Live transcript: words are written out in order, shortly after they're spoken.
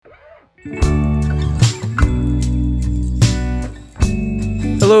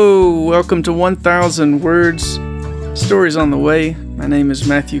Hello, welcome to 1000 Words, Stories on the Way. My name is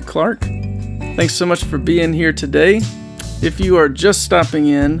Matthew Clark. Thanks so much for being here today. If you are just stopping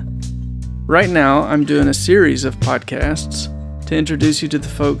in, right now I'm doing a series of podcasts to introduce you to the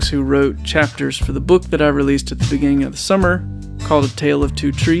folks who wrote chapters for the book that I released at the beginning of the summer called A Tale of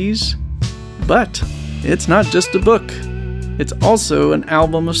Two Trees. But it's not just a book. It's also an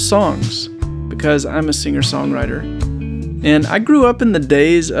album of songs because I'm a singer-songwriter. And I grew up in the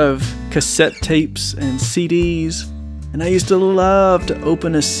days of cassette tapes and CDs, and I used to love to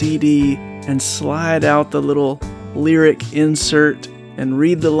open a CD and slide out the little lyric insert and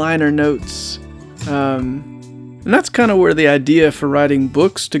read the liner notes. And that's kind of where the idea for writing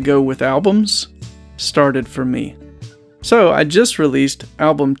books to go with albums started for me. So I just released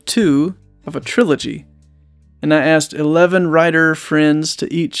album 2 of a trilogy, and I asked 11 writer friends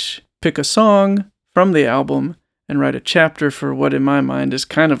to each pick a song from the album and write a chapter for what in my mind is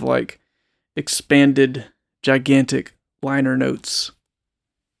kind of like expanded, gigantic liner notes.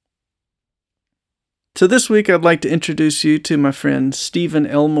 So this week I'd like to introduce you to my friend Stephen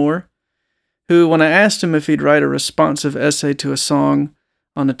Elmore, who, when I asked him if he'd write a responsive essay to a song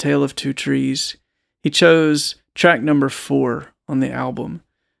on A Tale of Two Trees, he chose track number 4 on the album.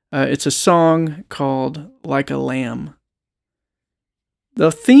 It's a song called Like a Lamb. The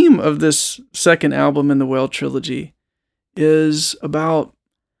theme of this second album in the Well trilogy is about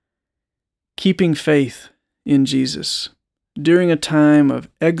keeping faith in Jesus during a time of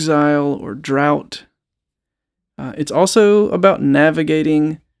exile or drought. It's also about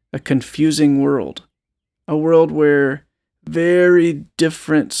navigating a confusing world, a world where very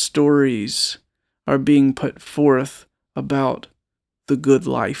different stories are being put forth about the good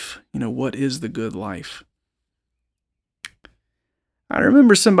life. What is the good life? I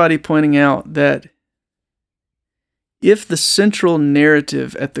remember somebody pointing out that if the central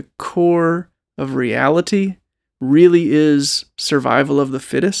narrative at the core of reality really is survival of the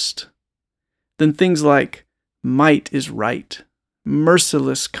fittest, then things like might is right,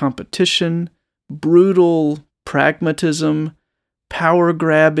 merciless competition, brutal pragmatism, power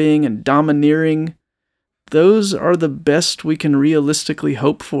grabbing, and domineering, those are the best we can realistically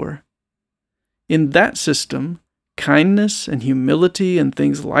hope for. In that system, kindness and humility and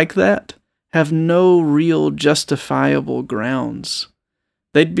things like that have no real justifiable grounds.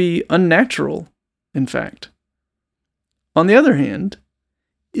 They'd be unnatural, in fact. On the other hand,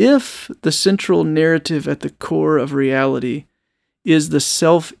 if the central narrative at the core of reality is the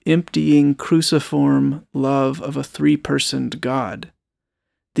self-emptying cruciform love of a three-personed God,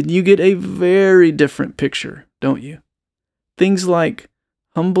 then you get a very different picture, don't you? Things like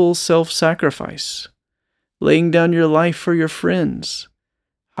humble self-sacrifice, laying down your life for your friends,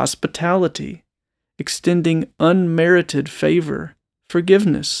 hospitality, extending unmerited favor,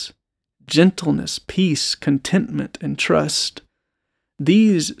 forgiveness, gentleness, peace, contentment, and trust.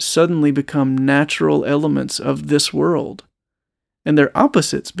 These suddenly become natural elements of this world, and their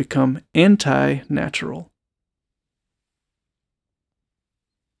opposites become anti-natural.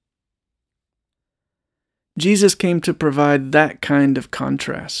 Jesus came to provide that kind of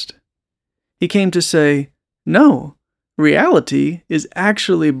contrast. He came to say, no, reality is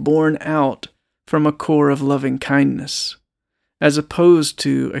actually born out from a core of loving kindness, as opposed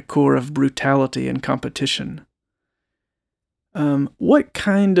to a core of brutality and competition. What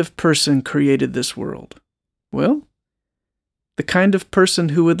kind of person created this world? Well, the kind of person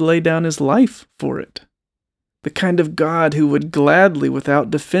who would lay down his life for it. The kind of God who would gladly,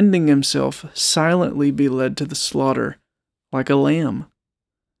 without defending himself, silently be led to the slaughter like a lamb.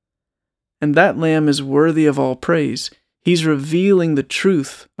 And that lamb is worthy of all praise. He's revealing the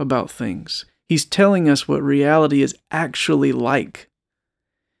truth about things. He's telling us what reality is actually like.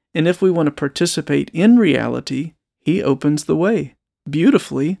 And if we want to participate in reality, he opens the way,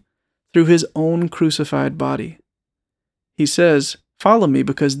 beautifully, through his own crucified body. He says, follow me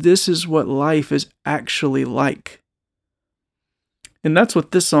because this is what life is actually like. And that's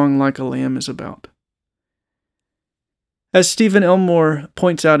what this song, Like a Lamb, is about. As Stephen Elmore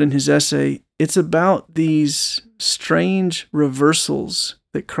points out in his essay, it's about these strange reversals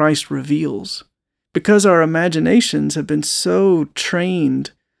that Christ reveals, because our imaginations have been so trained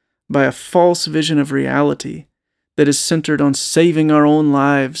by a false vision of reality that is centered on saving our own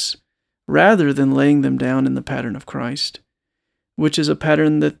lives rather than laying them down in the pattern of Christ, which is a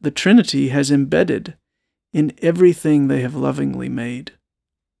pattern that the Trinity has embedded in everything they have lovingly made.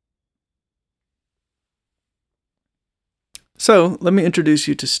 So, let me introduce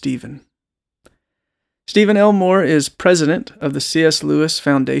you to Stephen. Stephen Elmore is president of the C.S. Lewis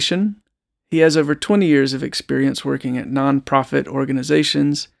Foundation, He has over 20 years of experience working at nonprofit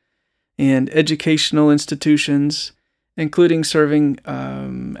organizations and educational institutions, including serving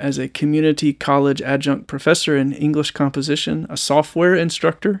as a community college adjunct professor in English composition, a software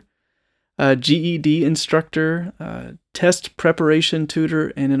instructor, a GED instructor, test preparation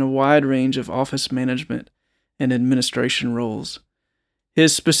tutor, and in a wide range of office management and administration roles.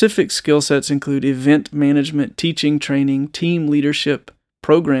 His specific skill sets include event management, teaching, training, team leadership,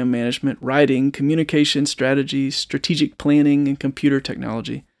 program management, writing, communication strategy, strategic planning, and computer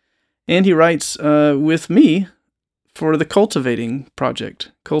technology. And he writes with me for the Cultivating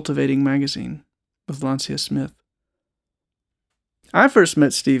Project, Cultivating Magazine, with Lancia Smith. I first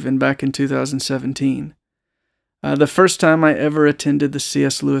met Stephen back in 2017, the first time I ever attended the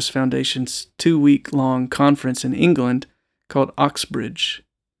C.S. Lewis Foundation's 2-week-long conference in England called Oxbridge.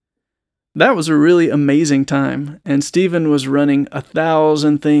 That was a really amazing time, and Stephen was running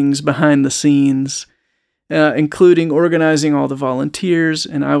 1,000 things behind the scenes, including organizing all the volunteers,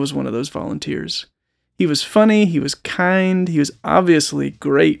 and I was one of those volunteers. He was funny, he was kind, he was obviously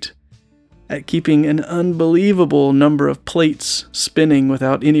great at keeping an unbelievable number of plates spinning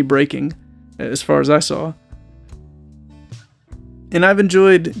without any breaking, as far as I saw. And I've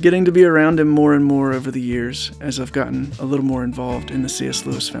enjoyed getting to be around him more and more over the years as I've gotten a little more involved in the C.S.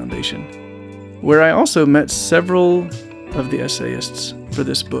 Lewis Foundation, where I also met several of the essayists for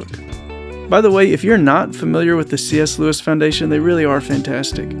this book. By the way, if you're not familiar with the C.S. Lewis Foundation, they really are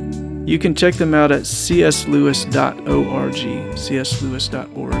fantastic. You can check them out at cslewis.org,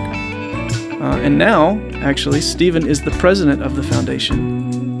 cslewis.org. And now, actually, Stephen is the president of the foundation,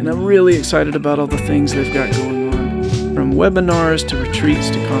 and I'm really excited about all the things they've got going on, from webinars to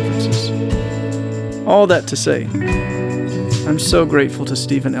retreats to conferences. All that to say, I'm so grateful to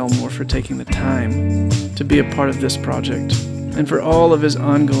Stephen Elmore for taking the time to be a part of this project and for all of his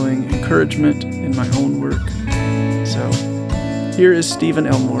ongoing encouragement in my own work. So, here is Stephen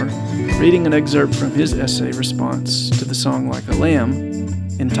Elmore reading an excerpt from his essay response to the song Like a Lamb,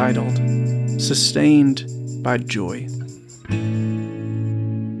 entitled Sustained by Joy.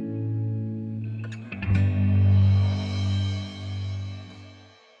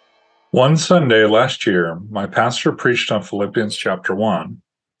 One Sunday last year, my pastor preached on Philippians chapter 1.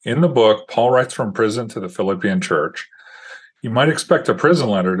 In the book, Paul writes from prison to the Philippian church. You might expect a prison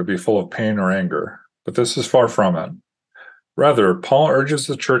letter to be full of pain or anger, but this is far from it. Rather, Paul urges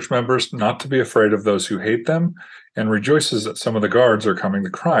the church members not to be afraid of those who hate them and rejoices that some of the guards are coming to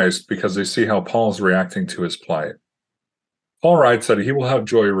Christ because they see how Paul is reacting to his plight. Paul writes that he will have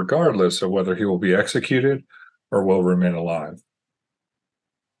joy regardless of whether he will be executed or will remain alive.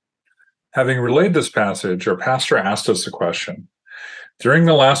 Having relayed this passage, our pastor asked us a question. During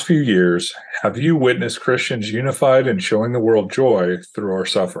the last few years, have you witnessed Christians unified in showing the world joy through our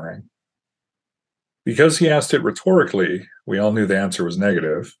suffering? Because he asked it rhetorically, we all knew the answer was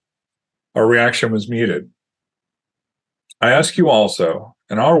negative. Our reaction was muted. I ask you also,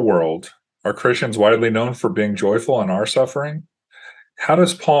 in our world, are Christians widely known for being joyful in our suffering? How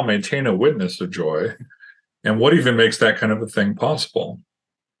does Paul maintain a witness of joy? And what even makes that kind of a thing possible?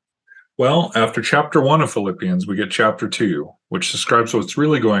 Well, after chapter 1 of Philippians, we get chapter 2, which describes what's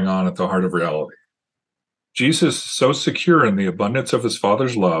really going on at the heart of reality. Jesus is so secure in the abundance of his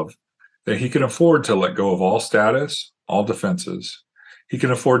Father's love that he can afford to let go of all status, all defenses. He can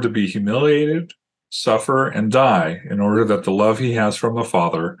afford to be humiliated, suffer, and die in order that the love he has from the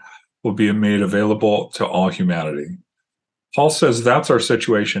Father will be made available to all humanity. Paul says that's our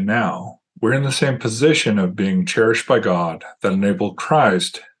situation now. We're in the same position of being cherished by God that enabled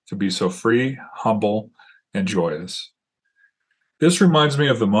Christ to be so free, humble, and joyous. This reminds me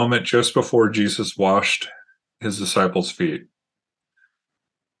of the moment just before Jesus washed his disciples' feet.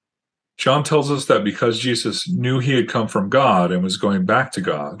 John tells us that because Jesus knew he had come from God and was going back to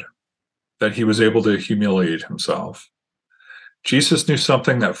God, that he was able to humiliate himself. Jesus knew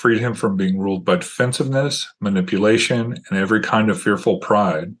something that freed him from being ruled by defensiveness, manipulation, and every kind of fearful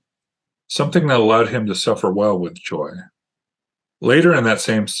pride, something that allowed him to suffer well with joy. Later in that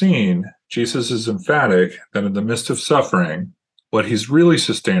same scene, Jesus is emphatic that in the midst of suffering, what he's really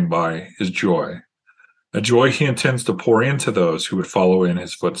sustained by is joy, a joy he intends to pour into those who would follow in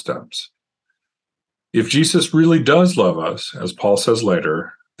his footsteps. If Jesus really does love us, as Paul says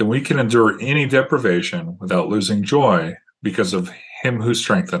later, then we can endure any deprivation without losing joy because of him who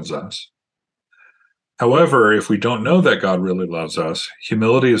strengthens us. However, if we don't know that God really loves us,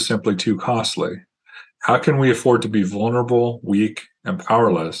 humility is simply too costly. How can we afford to be vulnerable, weak, and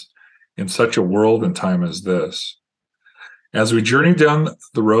powerless in such a world and time as this? As we journey down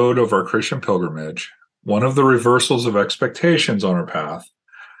the road of our Christian pilgrimage, one of the reversals of expectations on our path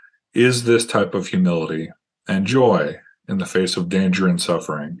is this type of humility and joy in the face of danger and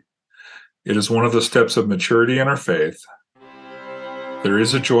suffering. It is one of the steps of maturity in our faith. There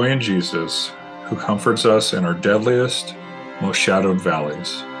is a joy in Jesus who comforts us in our deadliest, most shadowed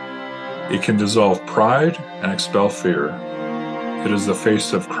valleys. It can dissolve pride and expel fear. It is the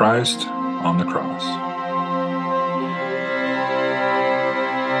face of Christ on the cross.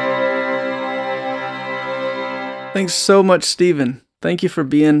 Thanks so much, Stephen. Thank you for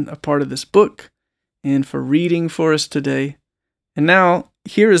being a part of this book and for reading for us today. And now,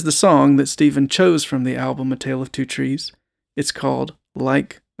 here is the song that Stephen chose from the album A Tale of Two Trees. It's called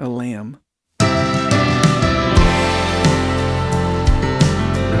Like a Lamb.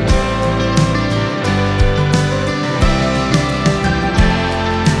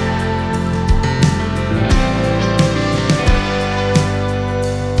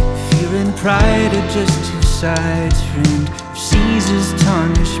 Fear and pride are just two sides, friend, of Caesar's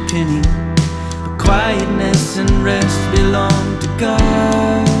tarnished penny. But quietness and rest belong to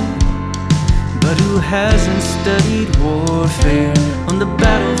God. But who hasn't studied warfare on the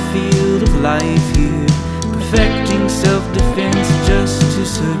battlefield of life here, perfecting self-defense just to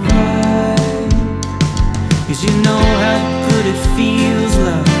survive? 'Cause you know how good it feels,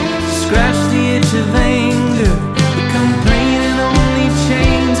 love, to scratch the itch of anger, but complaining only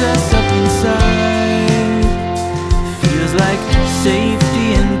chains us up inside. Feels like safety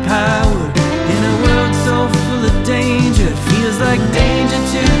and power in a world so full of danger. Feels like danger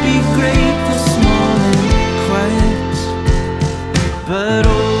to be grateful, small and quiet. But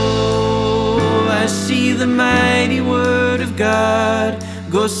oh, I see the mighty word of God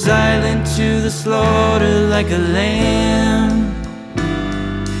go silent to the slaughter like a lamb.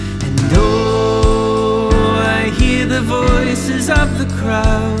 And oh, I hear the voices of the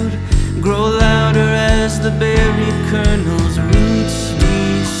crowd grow louder as the buried kernel's roots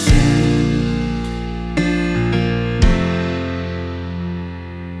descend.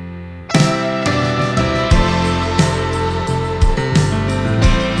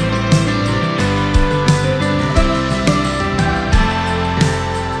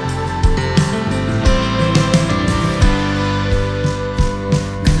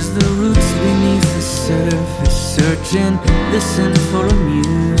 'Cause the roots beneath the surface search and listen for a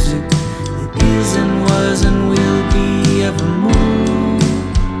music that is and was and will be evermore.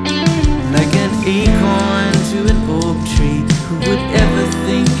 Like an acorn to an oak tree, who would ever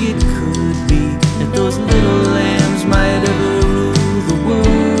think it could be that those little lambs might ever rule the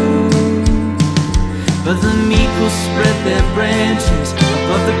world? But the meek will spread their branches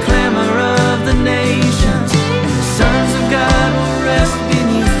above the clamor of the nations, and the sons of God will rest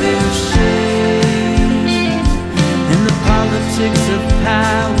beneath their shade. And the politics of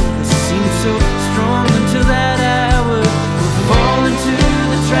power that seemed so strong until that hour will fall into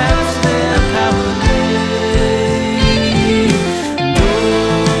the traps their power laid. And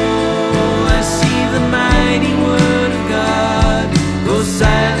oh, I see the mighty word of God go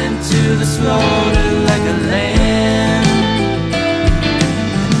silent to the slaughter like a lamb.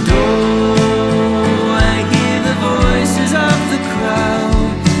 And oh, I hear the voices of the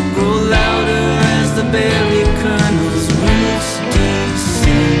crowd grow louder as the berry kernel's roots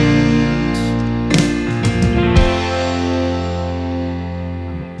descend.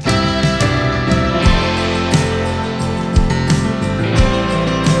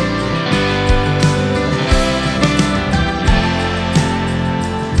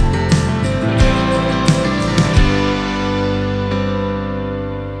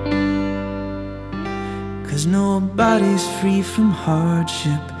 Nobody's free from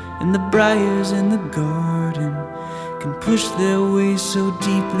hardship, and the briars in the garden can push their way so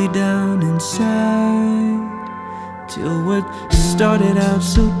deeply down inside, till what started out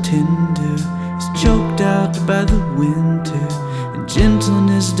so tender is choked out by the winter, and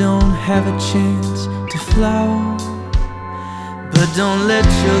gentleness don't have a chance to flower. But don't let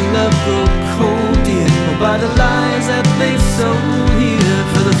your love grow cold, dear, or by the lies that they've sold here.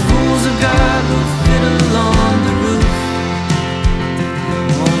 For the fools of God will fit along the roof.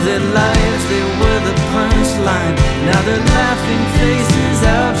 All their lives they were the punchline, now their laughing faces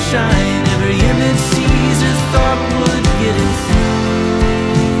outshine every image Caesar thought would get him through.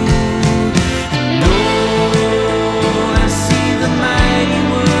 And oh, I see the mighty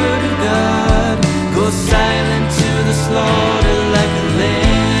word of God go silent to the slaughter like a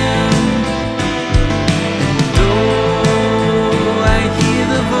lamb. And oh, I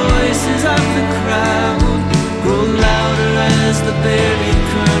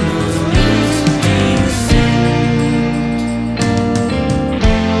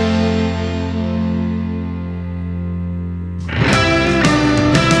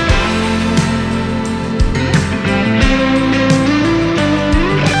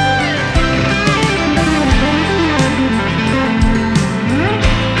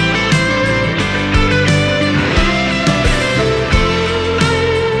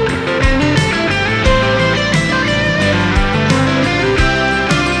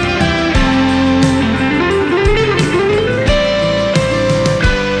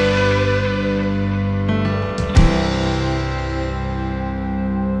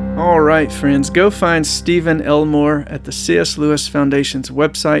All right, friends, go find Stephen Elmore at the C.S. Lewis Foundation's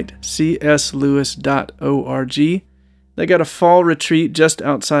website, cslewis.org. They got a fall retreat just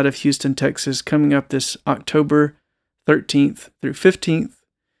outside of Houston, Texas, coming up this October 13th through 15th,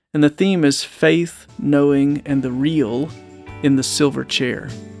 and the theme is Faith, Knowing, and the Real in the Silver Chair.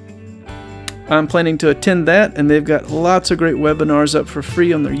 I'm planning to attend that, and they've got lots of great webinars up for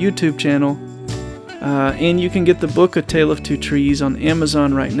free on their YouTube channel. And you can get the book A Tale of Two Trees on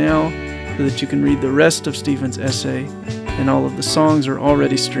Amazon right now so that you can read the rest of Stephen's essay, and all of the songs are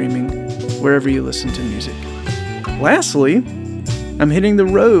already streaming wherever you listen to music. Lastly, I'm hitting the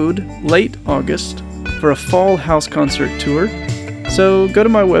road late August for a fall house concert tour, so go to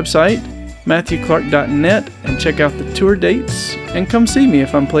my website, matthewclark.net, and check out the tour dates, and come see me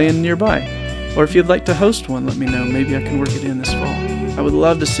if I'm playing nearby. Or if you'd like to host one, let me know. Maybe I can work it in this fall. I would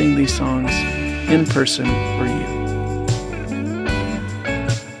love to sing these songs in person for you.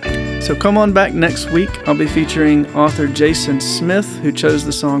 So come on back next week. I'll be featuring author Jason Smith, who chose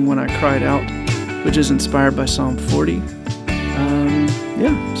the song When I Cried Out, which is inspired by Psalm 40.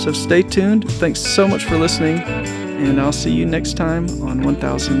 So stay tuned. Thanks so much for listening, and I'll see you next time on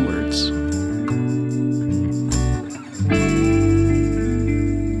 1000 Words.